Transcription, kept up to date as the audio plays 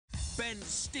Bend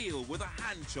steel with a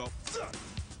hand chop.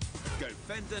 Go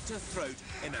fender to throat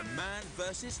in a man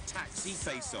versus taxi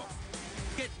face-off.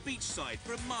 Get beachside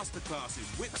for a masterclass in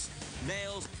whips,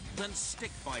 nails and stick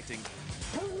fighting.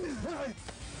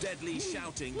 Deadly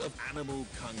shouting of animal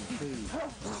kung fu.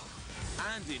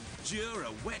 And endure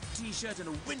a wet t-shirt and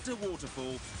a winter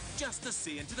waterfall just to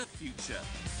see into the future.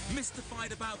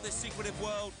 Mystified about this secretive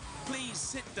world? Please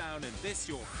sit down in this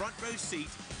your front row seat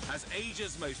as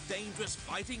Asia's most dangerous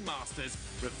fighting masters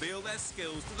reveal their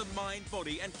skills to the Mind,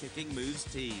 Body and Kicking Moves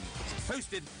team.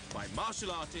 Hosted by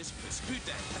martial artist Chris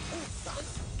Coudet.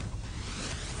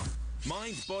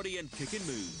 Mind, Body and Kicking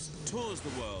Moves tours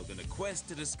the world in a quest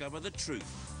to discover the truth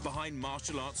behind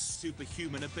martial arts'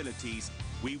 superhuman abilities.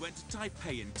 We went to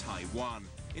Taipei in Taiwan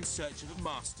in search of a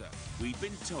master. We'd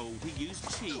been told he used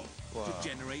Qi to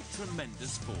generate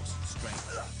tremendous force and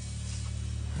strength.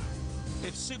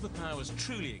 If superpowers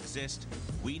truly exist,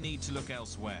 we need to look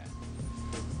elsewhere.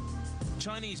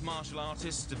 Chinese martial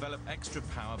artists develop extra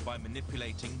power by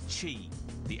manipulating Qi,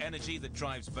 the energy that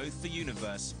drives both the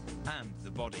universe and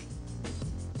the body.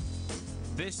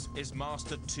 This is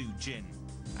Master Tu Jin,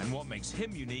 and what makes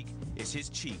him unique is his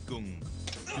Qi Gong,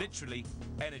 literally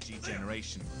energy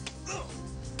generation.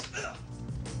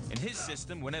 In his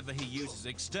system, whenever he uses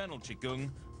external Qigong,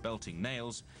 belting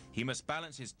nails, he must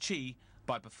balance his Qi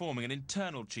by performing an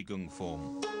internal Qigong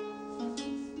form.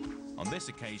 On this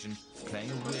occasion,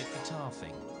 playing a weird guitar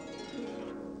thing.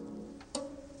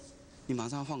 你马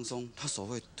上放松，他手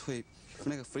会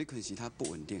那个 frequency 它不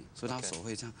稳定，所以他手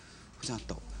会这样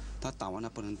抖。他打完了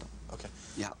不能抖。Okay.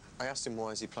 Yeah. I asked him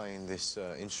why is he playing this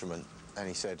instrument, and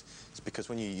he said it's because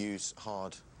when you use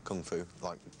hard kung fu,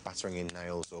 like battering in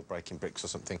nails or breaking bricks or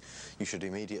something, you should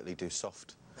immediately do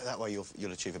soft. That way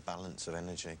you'll achieve a balance of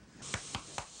energy.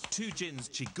 Tu Jin's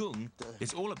Qigong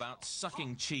is all about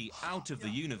sucking Qi out of the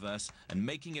universe and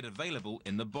making it available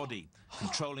in the body,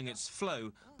 controlling its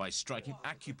flow by striking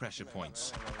acupressure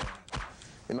points.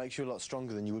 It makes you a lot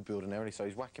stronger than you would be ordinarily, so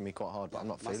he's whacking me quite hard, but I'm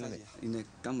not feeling it. Yeah,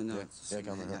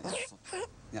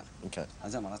 Yeah. Okay.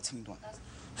 You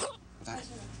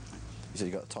said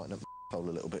you got to tighten up the hole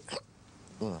a little bit.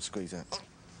 Oh, squeeze that.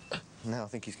 Now I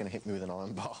think he's going to hit me with an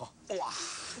iron bar.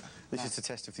 This is to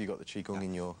test if you got the Qigong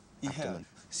in your abdomen.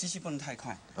 吸气不能太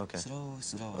快。Okay. Slow.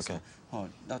 Okay. 哦，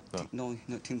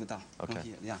听不到。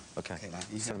Okay. Okay.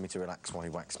 He's telling me to relax while he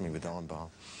whacks me with the iron bar.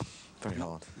 Very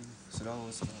hard. Slow.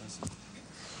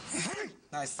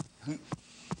 Nice.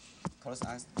 Close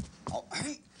eyes. Oh.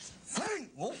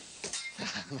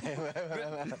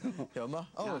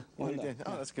 Oh, what are you doing?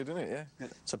 Oh, that's good, isn't it? Yeah.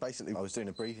 Good. So basically, I was doing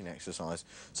a breathing exercise.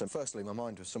 So firstly, my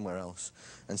mind was somewhere else,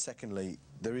 and secondly,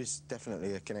 there is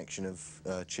definitely a connection of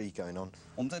Qi going on.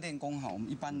 我们这练功哈，我们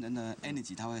一般人的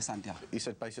energy 它会散掉。You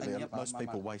said basically most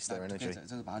people waste their energy.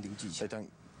 They don't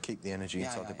keep the energy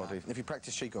inside their body. If you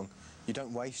practice Qigong, you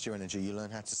don't waste your energy, you learn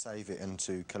how to save it and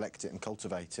to collect it and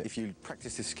cultivate it. If you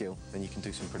practice this skill, then you can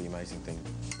do some pretty amazing things.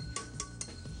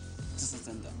 这是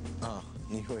真的。啊，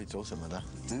你会做什么的？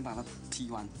只能把它踢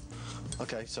完。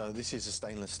Okay, so this is a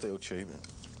stainless steel tube.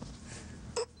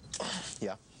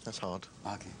 Yeah, that's hard.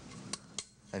 Okay.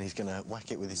 And he's going to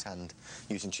whack it with his hand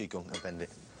using Qigong and bend it.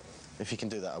 If he can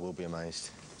do that, I will be amazed.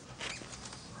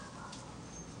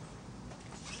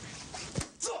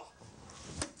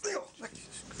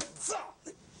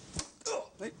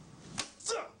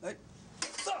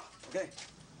 Okay.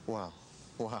 Wow.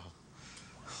 Wow.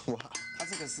 Wow. 它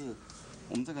这个是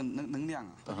我们这个能量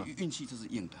啊，运气就是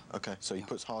硬的。Okay, so he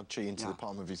puts hard Qi into the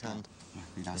palm of his hand.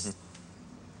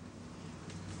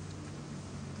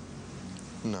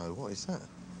 No, what is that?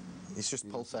 It's just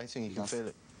pulsating, you can feel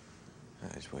it.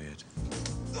 That is weird.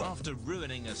 After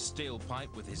ruining a steel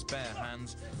pipe with his bare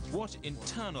hands, what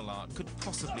internal art could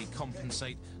possibly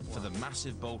compensate for the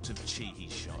massive bolt of Qi he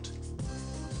shot?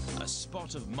 A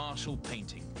spot of martial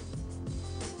painting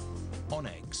on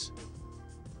eggs.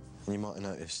 And you might have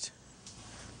noticed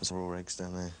there's some raw eggs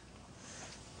down there.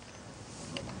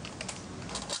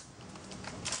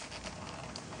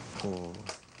 Oh.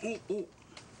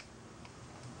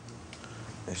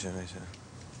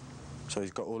 So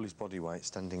he's got all his body weight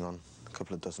standing on a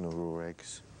couple of dozen of raw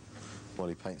eggs while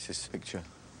he paints this picture.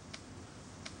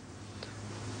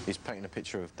 He's painting a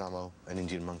picture of Damo, an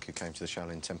Indian monk who came to the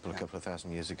Shaolin Temple a couple of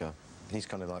thousand years ago. He's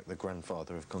kind of like the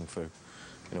grandfather of Kung Fu,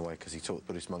 in a way, because he taught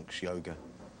Buddhist monks yoga,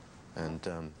 and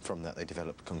from that they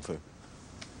developed Kung Fu.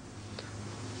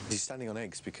 He's standing on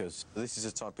eggs because this is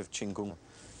a type of Qigong.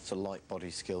 It's a light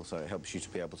body skill, so it helps you to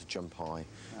be able to jump high,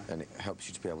 and it helps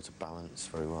you to be able to balance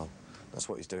very well. That's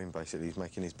what he's doing, basically. He's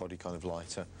making his body kind of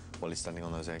lighter while he's standing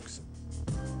on those eggs.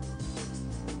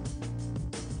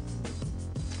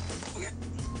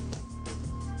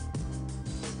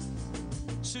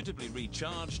 Suitably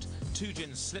recharged,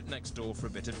 Tujin slipped next door for a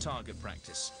bit of target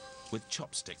practice with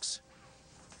chopsticks.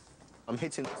 I'm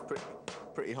hitting this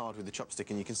pretty hard with the chopstick,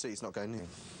 and you can see it's not going in.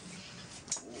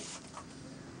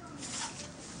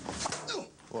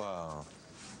 Wow.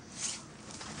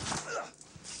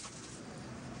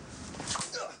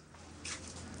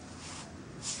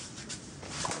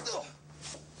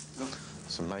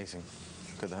 It's amazing.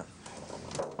 Look at that.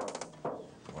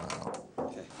 Wow.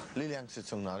 力量是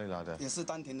从哪里来的？也是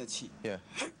丹田的气。 Yeah.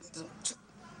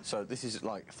 So this is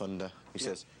like thunder. He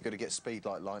says you've got to get speed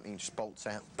like lightning. Just bolts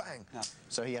out, bang. Yeah.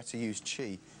 So he had to use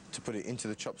chi to put it into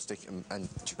the chopstick and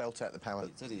belt out the power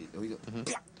这里有一个。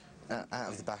 out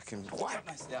of the back and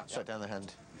straight down the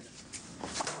hand.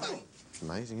 It's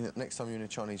amazing, isn't it? Next time you're in a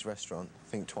Chinese restaurant,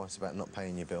 think twice about not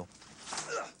paying your bill.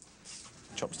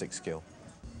 Chopstick skill.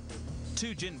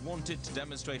 Tujin wanted to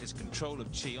demonstrate his control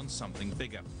of chi on something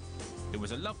bigger. It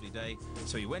was a lovely day,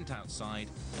 so he went outside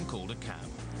and called a cab.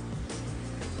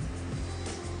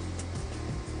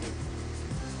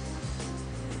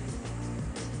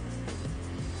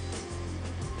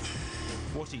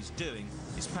 What he's doing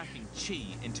is packing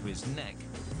chi into his neck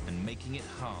and making it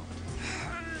hard.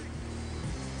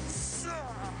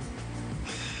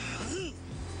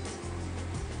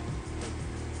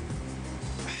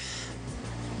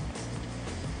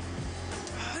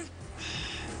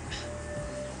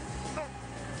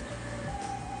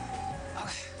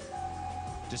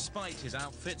 Despite his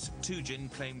outfits, Tujin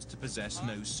claims to possess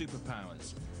no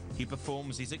superpowers. He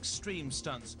performs these extreme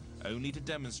stunts only to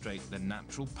demonstrate the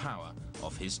natural power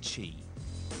of his chi.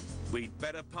 We'd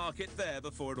better park it there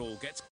before it all gets